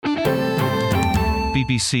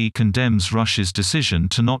BBC condemns Russia's decision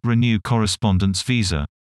to not renew correspondence visa.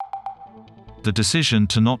 The decision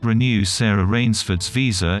to not renew Sarah Rainsford's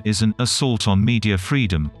visa is an assault on media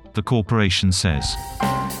freedom, the corporation says.